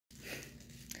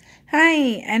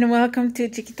Hi, and welcome to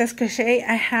Chiquitascrochet.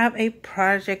 I have a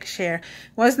project share.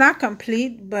 Well, it's not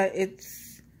complete, but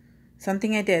it's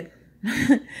something I did.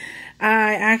 I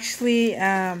actually,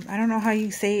 I don't know how you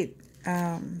say it,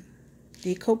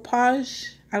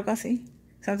 decoupage, algo así,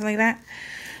 something like that.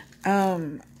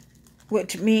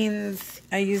 Which means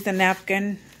I used a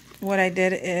napkin. What I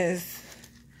did is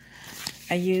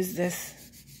I used this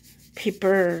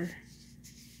paper,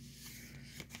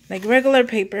 like regular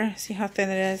paper. See how thin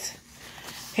it is?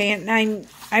 Okay, and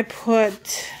I put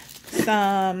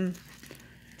some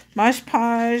Mod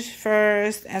Podge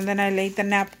first, and then I laid the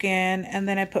napkin, and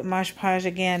then I put Mod Podge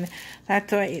again.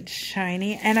 That's why it's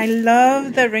shiny. And I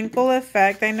love the wrinkle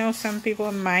effect. I know some people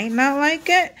might not like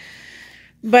it,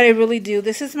 but I really do.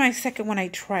 This is my second one I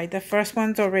tried. The first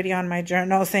one's already on my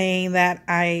journal saying that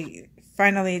I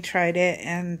finally tried it,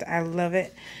 and I love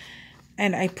it.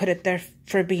 And I put it there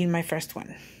for being my first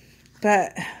one.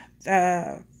 But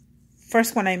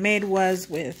first one I made was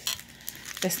with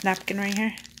this napkin right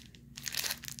here.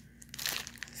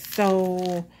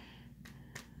 So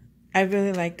I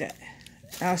really liked it.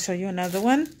 I'll show you another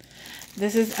one.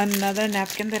 This is another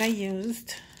napkin that I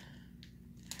used.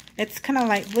 It's kind of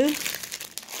light blue.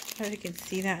 If you can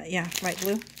see that. Yeah, light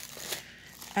blue.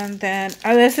 And then,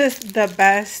 oh, this is the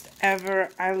best ever.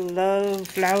 I love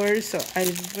flowers, so I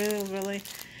really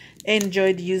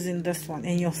enjoyed using this one,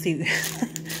 and you'll see.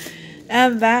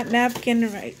 And that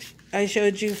napkin, right, I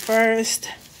showed you first.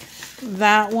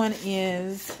 That one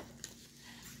is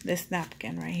this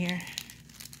napkin right here.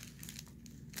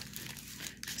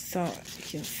 So you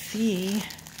can see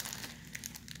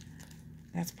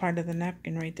that's part of the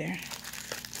napkin right there.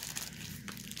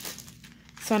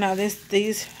 So now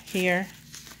these here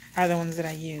are the ones that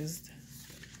I used.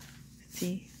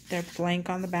 See, they're blank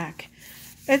on the back.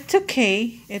 It's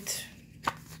okay.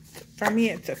 For me,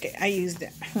 it's okay. I used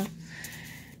it.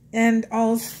 And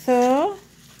also,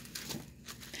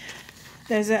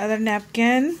 there's the other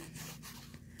napkin.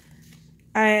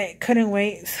 I couldn't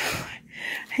wait, so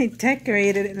I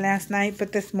decorated it last night,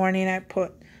 but this morning I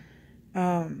put,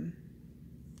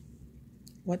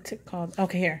 what's it called?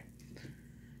 Okay, here.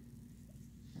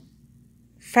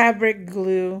 Fabric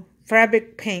glue,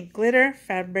 fabric paint, glitter,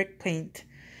 fabric paint.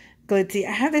 Glitzy.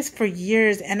 I have this for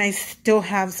years, and I still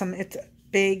have some. It's a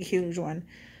big, huge one.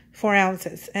 4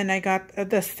 ounces. And I got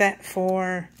the set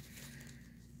from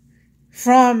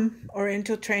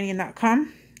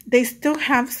orientaltraining.com. They still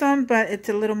have some, but it's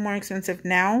a little more expensive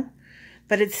now.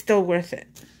 But it's still worth it.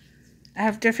 I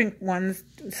have different ones.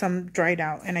 Some dried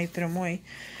out, and I threw them away.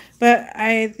 But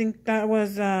I think that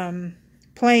was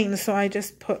plain, so I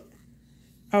just put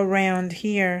around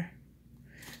here.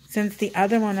 Since the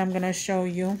other one I'm going to show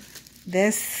you,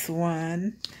 this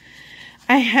one,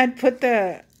 I had put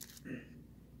the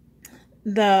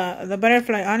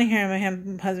butterfly on here,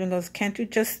 and my husband goes, can't you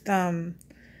just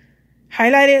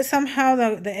highlight it somehow,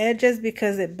 the edges,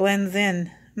 because it blends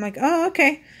in. I'm like, oh,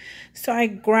 okay. So I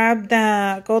grabbed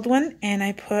the gold one, and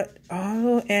I put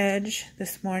all the edge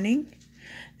this morning,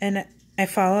 and I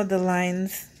followed the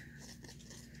lines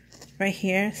right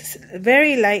here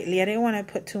very lightly. I didn't want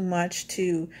to put too much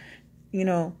to, you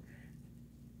know,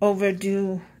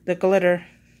 overdo the glitter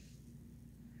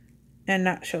and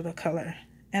not show the color.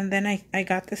 And then I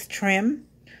got this trim,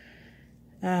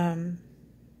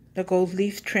 the gold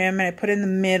leaf trim, and I put it in the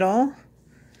middle.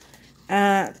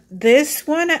 This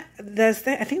one,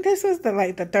 I think this was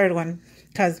the third one,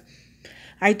 because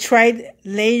I tried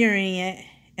layering it,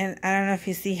 and I don't know if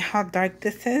you see how dark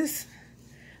this is.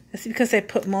 That's because I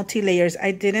put multi-layers.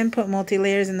 I didn't put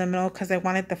multi-layers in the middle because I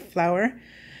wanted the flower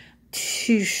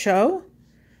to show.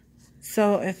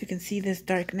 So if you can see this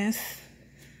darkness.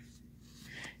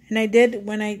 And I did,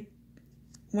 when I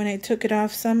took it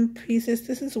off some pieces,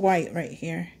 this is white right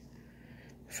here.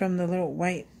 From the little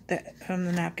white, from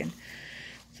the napkin.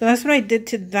 So that's what I did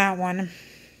to that one.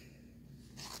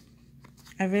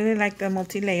 I really like the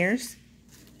multi-layers.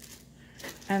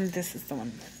 And this is the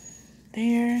one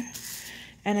there.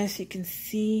 And as you can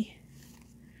see,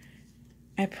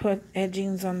 I put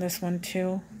edgings on this one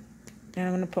too. And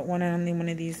I'm going to put one on one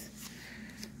of these.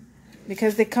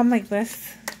 Because they come like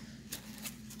this.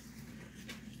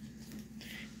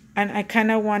 And I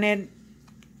kind of wanted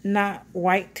not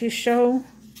white to show.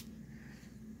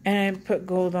 And I put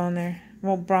gold on there.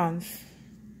 Well, bronze.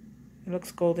 It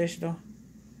looks goldish though.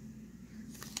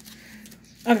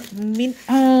 Okay, moving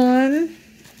on.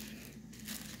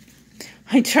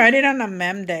 I tried it on the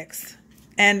Memdex,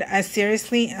 and I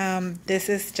seriously, this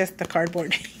is just the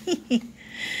cardboard.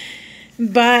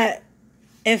 But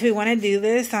if we want to do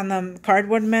this on the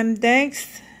cardboard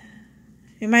Memdex,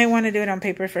 you might want to do it on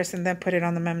paper first and then put it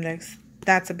on the Memdex.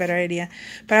 that's a better idea.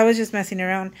 But I was just messing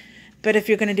around. But if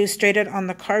you're going to do straight out on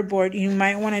the cardboard, you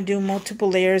might want to do multiple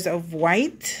layers of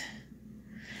white.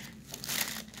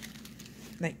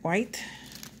 Like white.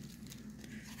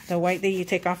 The white that you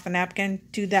take off the napkin,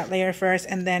 do that layer first,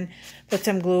 and then put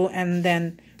some glue, and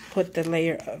then put the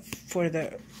layer for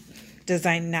the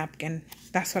design napkin.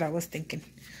 That's what I was thinking.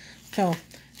 So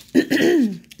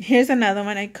here's another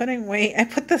one. I couldn't wait. I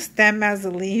put the stem as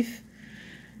a leaf.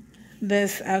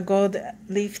 This gold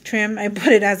leaf trim, I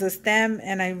put it as a stem,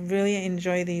 and I really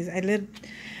enjoy these.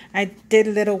 I did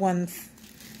little ones.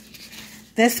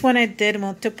 This one I did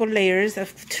multiple layers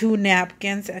of 2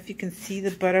 napkins. If you can see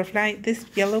the butterfly, this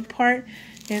yellow part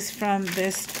is from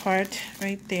this part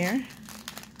right there.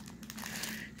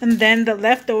 And then the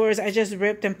leftovers, I just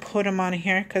ripped and put them on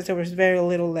here because there was very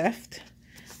little left.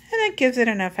 And it gives it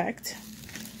an effect.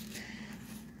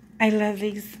 I love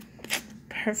these.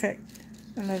 Perfect.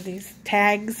 I love these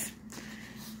tags.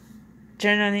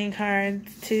 Journaling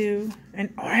cards too.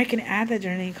 Or I can add the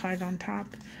journaling card on top.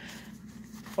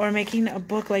 Or making a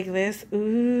book like this.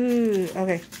 Ooh.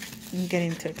 Okay. I'm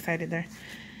getting too excited there.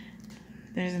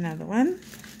 There's another one.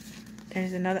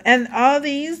 There's another. And all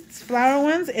these flower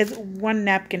ones is 1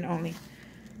 napkin only.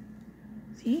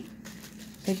 See?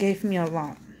 They gave me a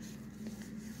lot.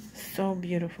 So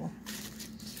beautiful.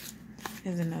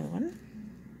 Here's another one.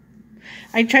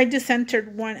 I tried to center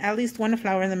at least one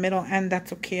flower in the middle, and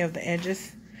that's okay of the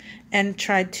edges. And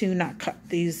tried to not cut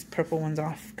these purple ones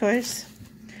off, of course.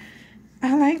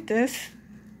 I like this.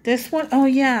 This one, oh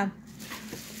yeah.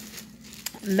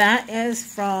 That is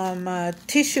from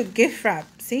tissue gift wrap,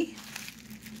 see?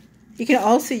 You can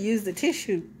also use the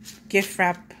tissue gift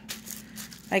wrap,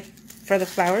 like for the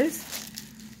flowers.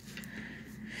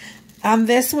 On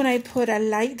this one, I put a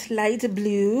light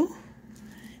blue,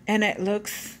 and it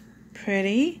looks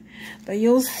pretty. But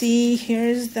you'll see,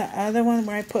 here's the other one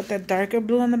where I put the darker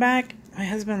blue on the back. My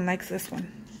husband likes this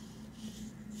one.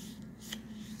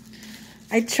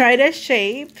 I tried a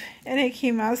shape, and it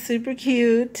came out super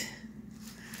cute.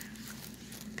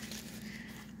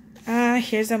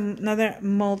 Here's another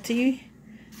multi.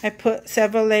 I put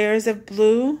several layers of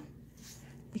blue.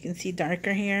 You can see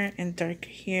darker here and darker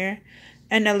here.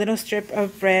 And a little strip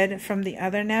of red from the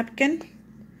other napkin.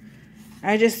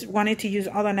 I just wanted to use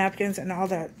all the napkins and all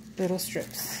the little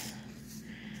strips.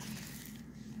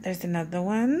 There's another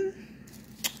one.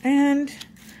 And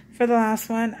for the last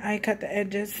one, I cut the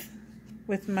edges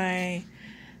with my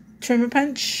trimmer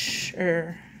punch,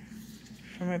 or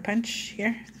trimmer punch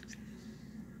here.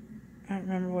 I don't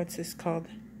remember what's this called,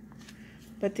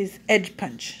 but this edge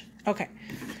punch. Okay,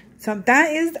 so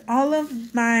that is all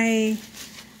of my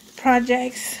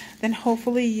projects, then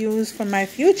hopefully use for my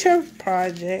future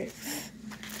projects.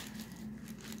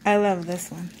 I love this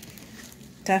one,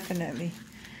 definitely.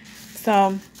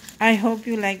 So I hope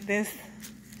you like this,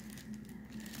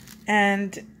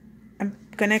 and I'm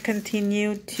gonna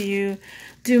continue to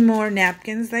do more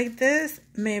napkins like this,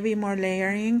 maybe more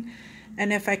layering.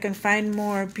 And if I can find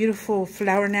more beautiful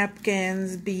flower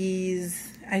napkins,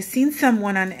 bees. I've seen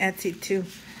someone on Etsy too,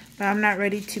 but I'm not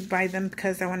ready to buy them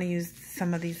because I want to use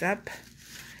some of these up.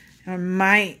 I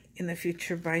might in the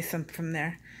future buy some from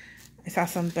there. I saw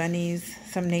some bunnies,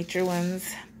 some nature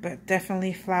ones, but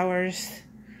definitely flowers,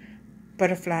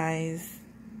 butterflies.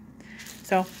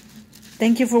 So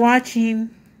thank you for watching.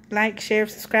 Like, share,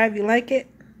 subscribe if you like it.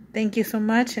 Thank you so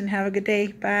much, and have a good day.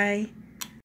 Bye.